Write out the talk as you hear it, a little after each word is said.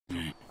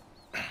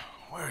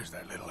Where's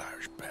that little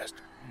Irish pest?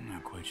 I'm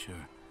not quite sure.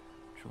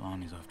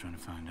 Trelawney's off trying to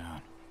find out.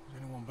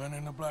 Has anyone been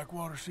in the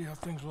Blackwater, see how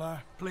things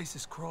lie? Place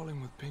is crawling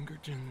with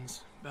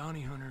Pinkertons,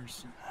 bounty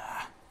hunters,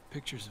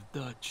 pictures of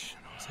Dutch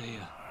and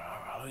Hosea.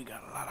 Well, we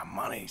got a lot of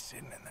money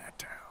sitting in that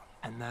town.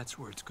 And that's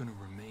where it's gonna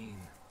remain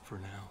for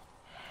now.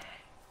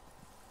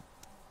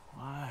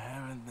 Why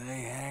haven't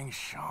they hanged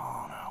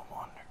Sean, I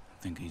wonder?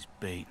 I think he's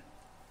bait.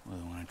 Well,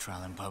 they want to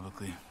trial him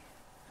publicly.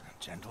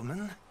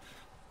 Gentlemen,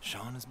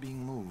 Sean is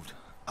being moved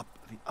up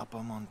the upper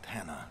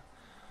Montana,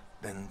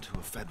 then to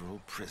a federal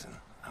prison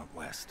out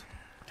west.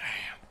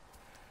 Damn.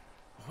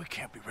 Well, we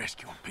can't be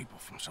rescuing people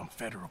from some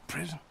federal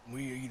prison.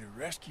 We either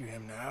rescue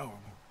him now or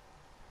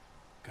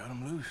cut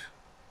him loose.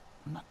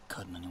 I'm not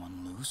cutting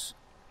anyone loose.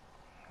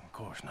 Of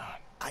course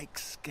not. Ike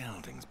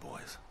Skelding's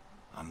boys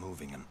are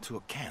moving him to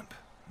a camp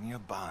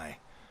nearby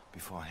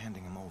before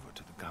handing him over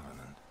to the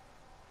government.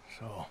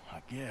 So,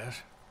 I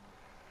guess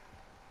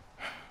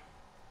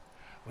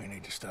we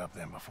need to stop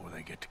them before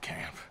they get to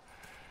camp.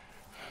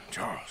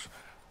 Charles,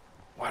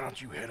 why don't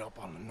you head up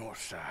on the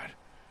north side,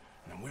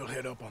 and then we'll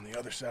head up on the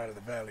other side of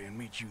the valley and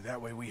meet you.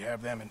 That way we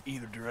have them in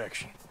either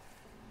direction.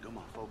 Come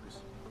on, focus.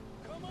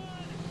 Come on!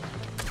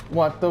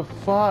 What the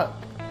fuck?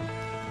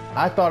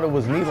 I thought it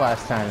was me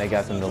last time they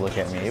got them to look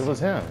at me. It was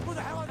him. Who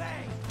the hell are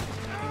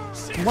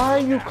they? Why are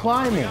you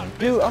climbing?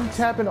 Dude, I'm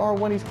tapping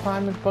R1, he's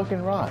climbing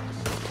fucking rocks.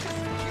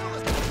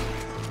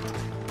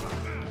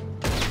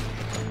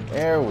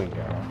 There we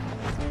go.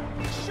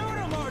 Shoot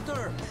him,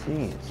 Arthur!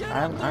 Jeez,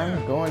 I'm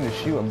going to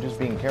shoot, I'm just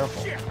being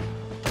careful.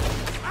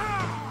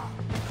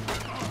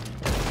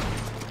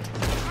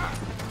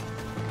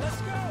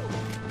 Let's go!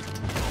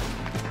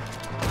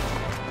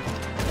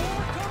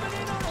 More coming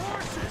in on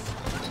horses!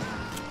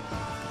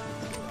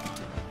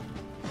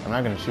 I'm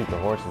not gonna shoot the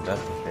horses,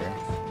 that's for sure.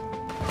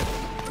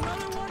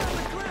 Another one on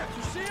the cliff,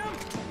 you see him?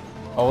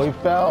 Oh, he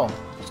fell.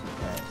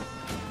 Nice.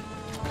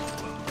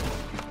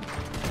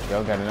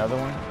 Yo, got another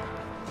one?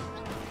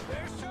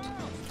 There's Charles!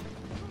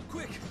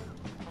 Quick!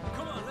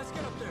 Come on, let's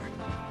get up there.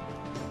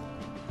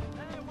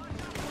 Hey,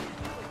 watch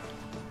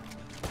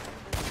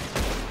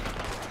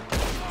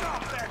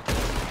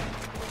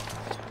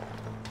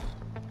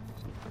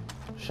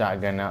out!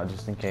 Shotgun out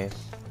just in case.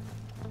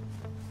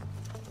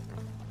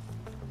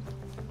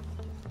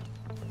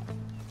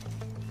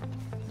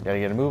 Gotta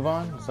get a move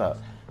on? What's up?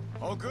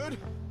 All good?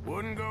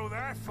 Wouldn't go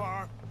that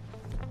far.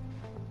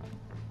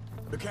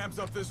 The camp's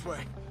up this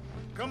way.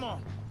 Come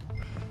on.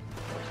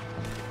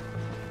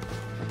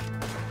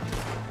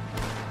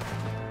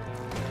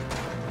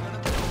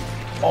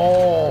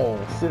 Oh,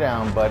 sit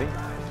down, buddy.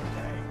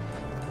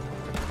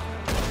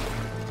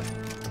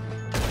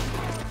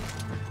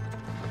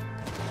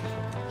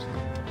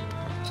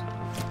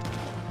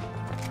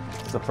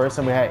 It's the first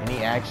time we had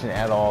any action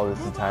at all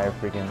this entire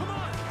freaking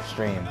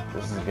stream.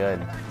 This is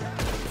good.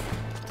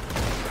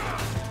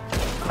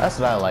 That's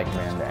what I like,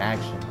 man, the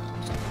action.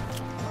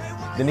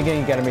 Then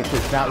again, you gotta make sure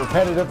it's not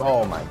repetitive.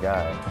 Oh my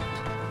god.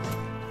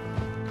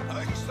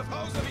 I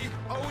suppose I'll be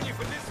owing you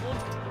for this one.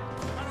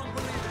 I don't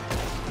believe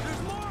it.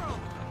 There's more of them.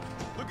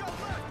 Look up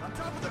left, on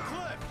top of the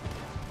cliff.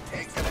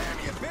 Takes an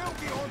army of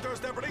bounty hunters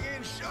to bring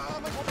in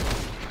Shaman.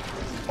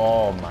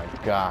 Oh my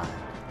god.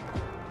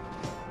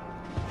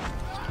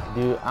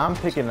 Dude, I'm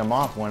picking them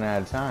off one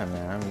at a time,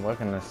 man. What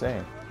can I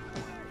say?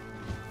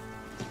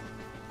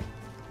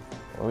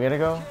 Where we gotta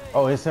go?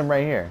 Oh, it's him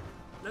right here.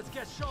 Let's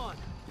get Sean.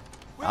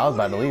 I was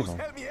about to leave him.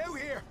 Help me out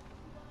here.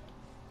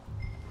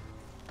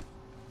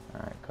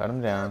 Alright, cut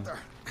him down.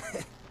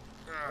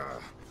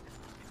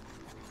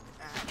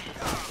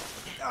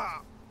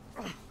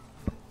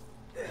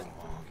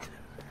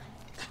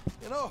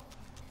 You know,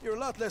 you're a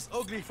lot less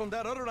ugly from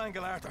that other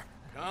angle, Arthur.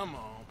 Come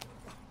on.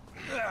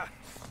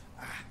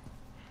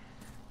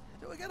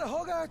 Do I get a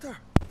hug, Arthur?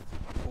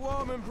 A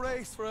warm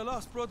embrace for a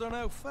lost brother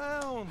now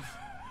found.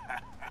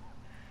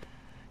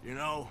 You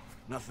know,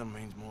 nothing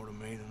means more to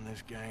me than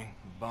this gang,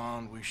 the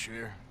bond we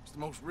share. It's the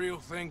most real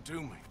thing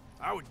to me.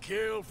 I would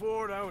kill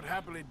for it, I would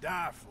happily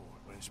die for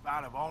it. But in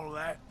spite of all of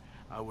that,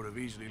 I would have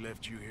easily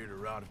left you here to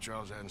rot if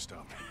Charles hadn't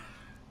stopped me.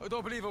 I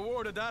don't believe a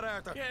word of that,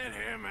 Arthur. Get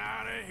him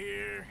out of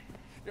here.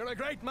 You're a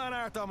great man,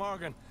 Arthur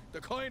Morgan.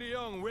 The kind of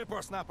young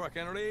whippersnapper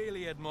can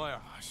really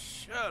admire. Oh,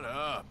 shut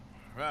up.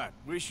 Right,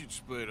 we should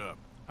split up.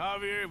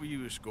 Javier, will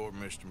you escort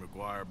Mr.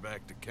 McGuire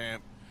back to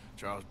camp?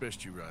 Charles,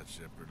 best you ride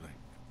separately.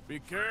 Be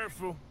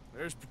careful.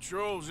 There's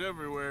patrols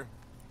everywhere.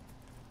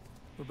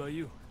 What about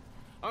you?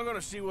 I'm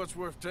gonna see what's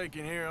worth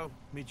taking here. I'll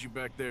meet you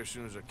back there as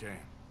soon as I can.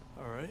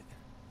 All right.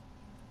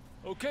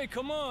 Okay,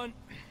 come on.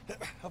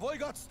 Have I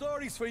got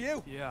stories for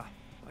you? Yeah,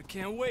 I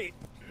can't wait.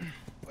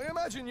 I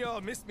imagine y'all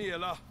missed me a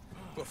lot,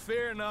 but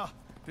fear not,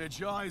 the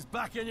joy's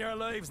back in your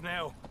lives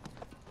now.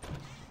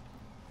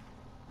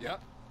 Yeah.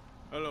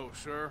 Hello,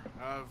 sir.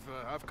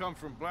 I've come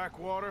from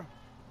Blackwater.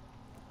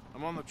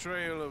 I'm on the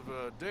trail of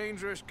a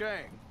dangerous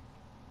gang.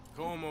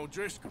 Colm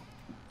O'Driscoll.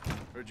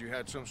 Heard you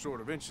had some sort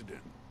of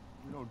incident.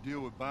 We don't deal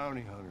with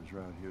bounty hunters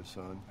around here,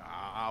 son.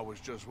 I was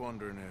just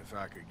wondering if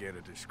I could get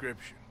a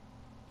description.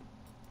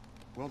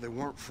 Well, they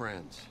weren't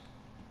friends.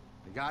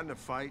 They got in a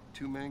fight,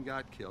 2 men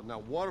got killed. Now,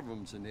 one of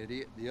them's an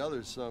idiot, the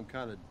other's some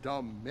kind of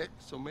dumb mick,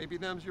 so maybe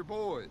them's your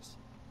boys.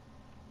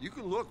 You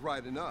can look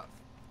right enough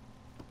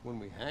when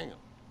we hang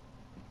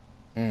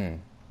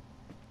them.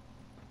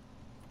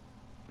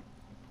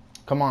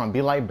 Come on,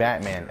 be like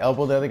Batman.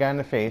 Elbow the other guy in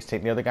the face,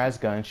 take the other guy's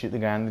gun, shoot the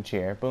guy in the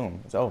chair. Boom,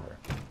 it's over.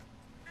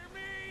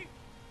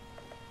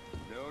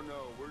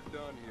 No, we're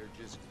done here.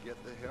 Just get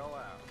the hell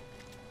out.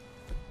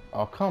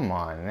 Oh, come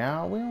on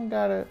now. We don't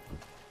gotta...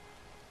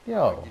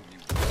 Yo.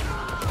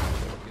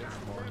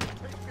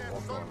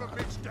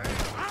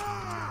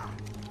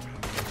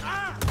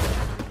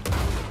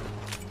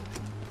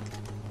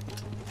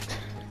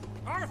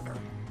 Arthur,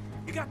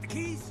 you got the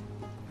keys?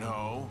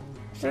 No.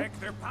 Check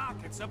their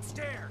pockets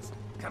upstairs.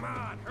 Come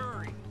on,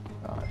 hurry.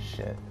 Oh,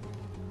 shit.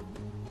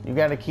 You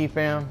got a key,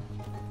 fam?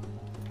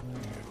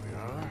 Here we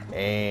are.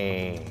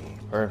 Hey,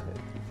 perfect.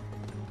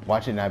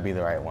 Watch it not be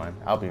the right one.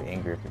 I'll be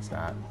angry if it's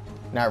not.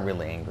 Not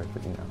really angry,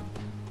 but you know.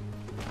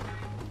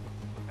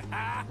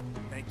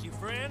 Thank you,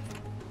 friend.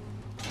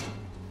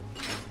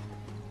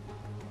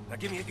 Now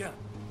give me a gun.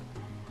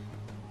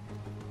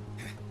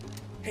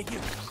 Hey, you.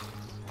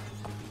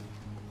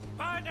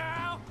 Bye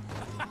now.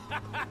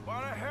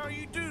 Why the hell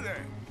you do that?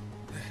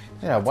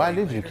 Yeah, why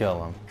did you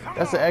kill him?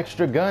 That's an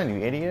extra gun, you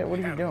idiot. What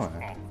are you doing?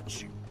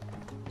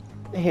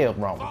 The hell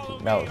wrong with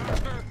you? That was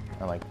fun.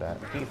 I like that.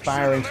 Keep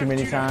firing too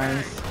many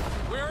times.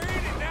 We're in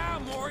it now,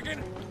 Morgan.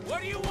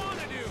 What do you want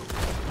to do?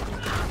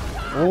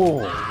 Ooh,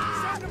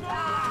 Send them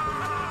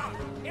all.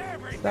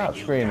 Everything stop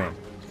you screaming.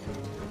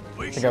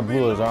 We I think I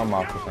blew his arm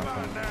off or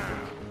something. got.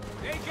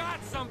 They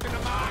got something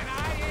of mine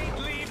I ain't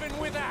leaving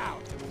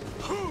without.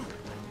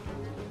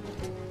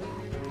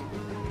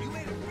 You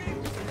made a big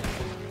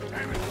mistake.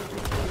 Damn it.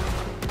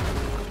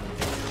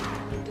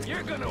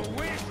 You're gonna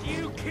wish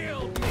you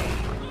killed me.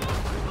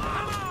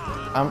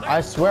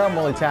 I swear I'm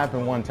only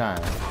tapping one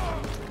time.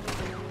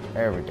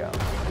 There we go.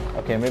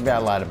 Okay, maybe I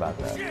lied about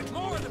that. Shit,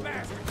 more of the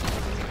bastards.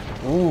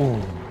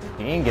 Ooh,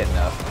 he ain't getting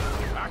up.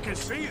 I can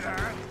see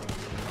that.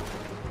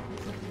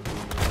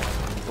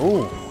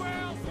 Ooh, Who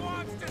else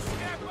wants to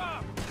step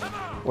up? Come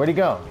on. where'd he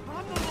go?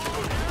 I'm the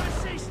Lord, and I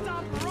say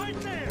stop right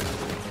there.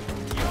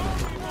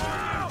 You're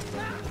out.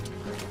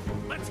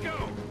 Let's go.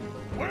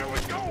 Where are we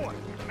going?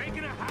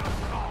 Making a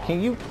house call.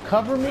 Can you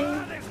cover me?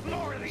 There's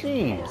more of these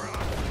Jeez. morons.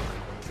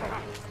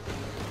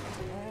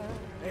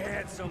 They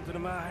had something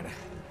of mine.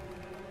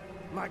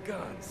 My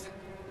guns.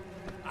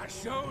 I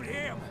showed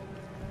him.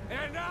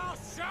 And I'll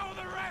show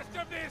the rest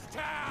of this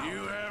town.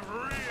 You have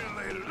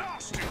really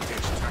lost it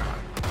this time.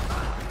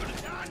 You're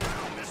gonna die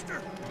now,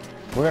 mister.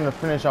 We're gonna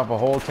finish off a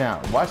whole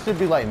town. Watch there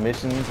be like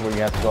missions where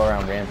you have to go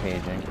around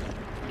rampaging,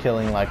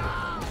 killing like,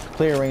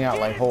 clearing out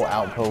like whole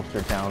outposts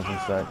or towns and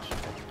such.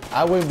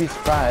 I wouldn't be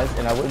surprised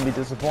and I wouldn't be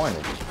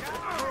disappointed.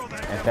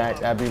 In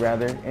fact, I'd be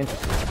rather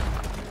interested.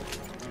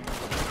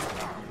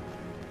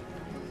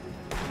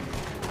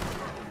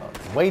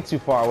 Way too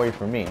far away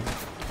from me.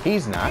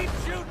 He's not. Keep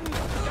shooting.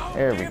 Don't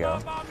There we give go.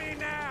 up on me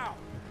now.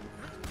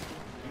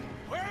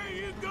 Where are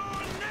you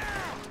going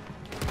now?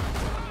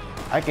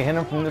 I can hit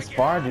him from this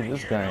far, dude.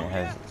 This gun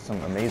has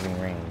some amazing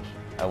range,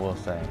 I will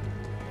say.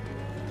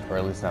 Or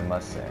at least I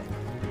must say.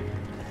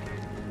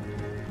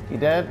 He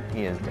dead?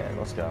 He is dead.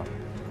 Let's go.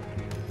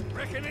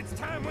 Reckon it's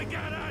time we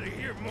got out of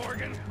here,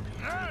 Morgan.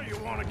 Now you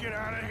want to get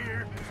out of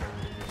here?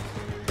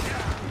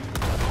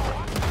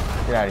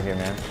 Get out of here,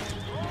 man.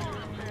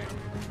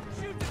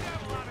 Shoot the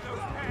devil out of those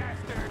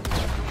bastards.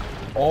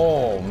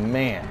 Oh,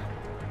 man.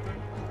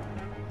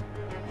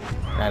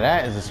 Now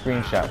that is a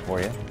screenshot for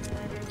you.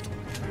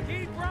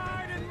 Keep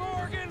riding,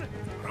 Morgan.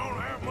 I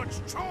don't have much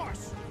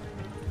choice.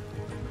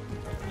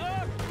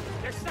 Look,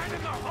 they're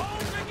sending the whole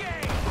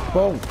brigade.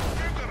 Boom.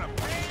 They're gonna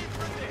pay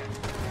for this.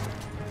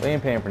 We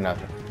ain't paying for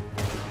nothing.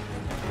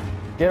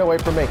 Get away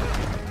from me.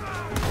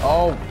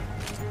 Oh.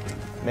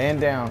 Man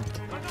down.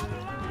 Another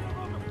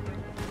line of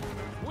them.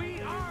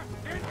 We are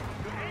ain't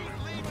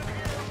leaving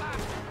here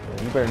alive.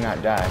 You better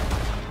not die.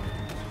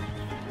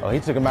 Oh, he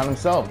took him out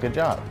himself. Good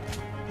job.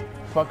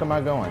 Fuck am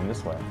I going?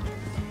 This way.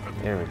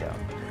 Here we go.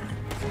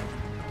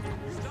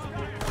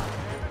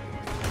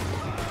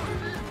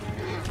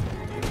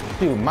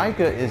 Dude,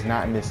 Micah is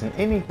not missing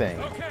anything.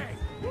 Okay.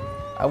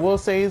 I will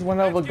say he's one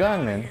hell of a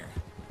gunman.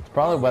 It's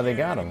probably why they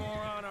got him. More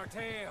on our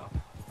tail.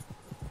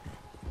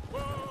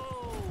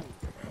 Whoa.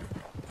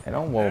 And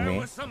don't woe That me.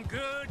 was some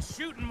good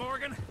shooting,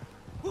 Morgan.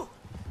 Whew.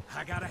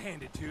 I gotta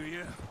hand it to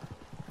you.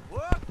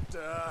 What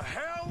the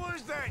hell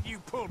was that you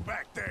pulled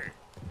back there?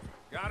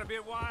 Got a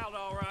bit wild,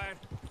 all right.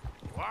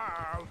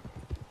 Wild.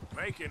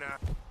 Making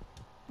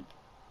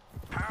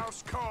a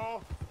house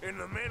call in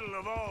the middle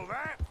of all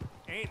that?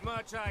 Ain't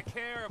much I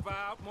care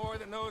about more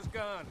than those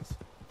guns.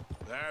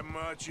 That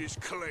much is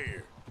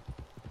clear.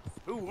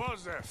 Who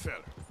was that fella?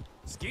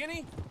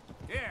 Skinny?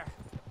 Yeah,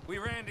 we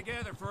ran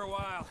together for a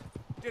while.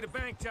 Did a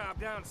bank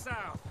job down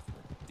south.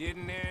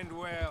 Didn't end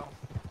well.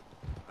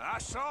 I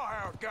saw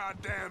how it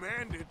goddamn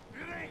ended.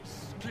 It ain't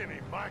Skinny,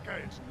 Micah.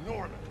 It's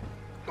Norman.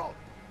 Go.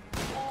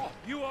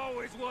 You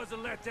always was a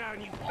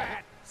letdown, you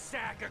fat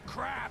sack of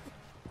crap.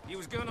 He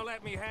was gonna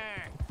let me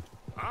hang.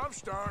 I'm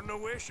starting to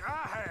wish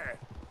I had.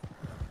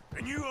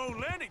 And you owe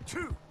Lenny,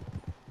 too.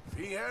 If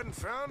he hadn't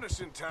found us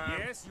in time...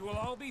 Yes, you will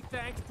all be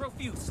thanked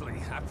profusely,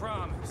 I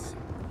promise.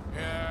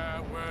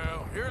 Yeah,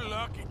 well, you're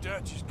lucky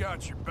Dutch has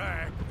got your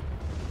back.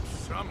 For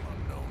some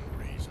unknown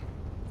reason.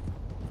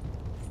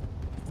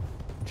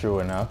 True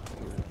enough.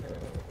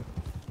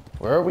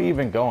 Where are we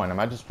even going? Am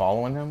I just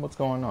following him? What's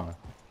going on?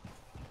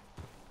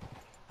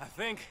 I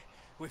think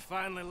we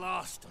finally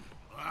lost him.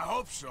 I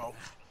hope so.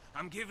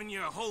 I'm giving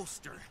you a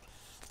holster.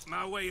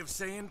 My way of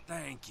saying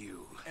thank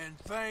you. And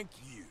thank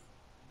you.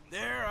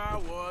 There I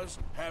was,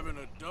 having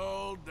a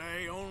dull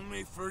day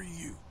only for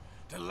you.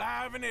 To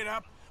liven it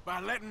up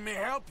by letting me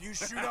help you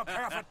shoot up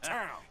half a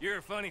town. You're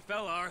a funny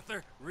fella,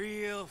 Arthur.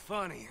 Real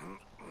funny.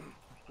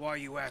 Why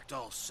you act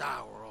all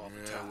sour all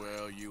the time? Yeah,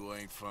 well, you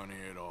ain't funny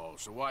at all.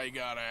 So why you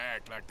gotta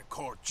act like the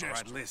court All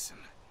jester? right, listen.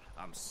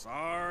 I'm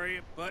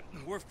sorry, but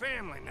we're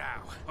family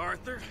now.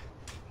 Arthur,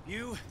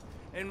 you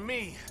and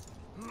me.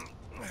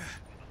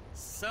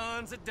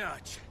 Sons of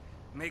Dutch.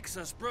 Makes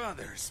us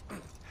brothers.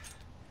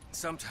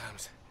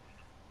 Sometimes,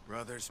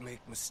 brothers make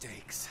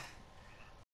mistakes.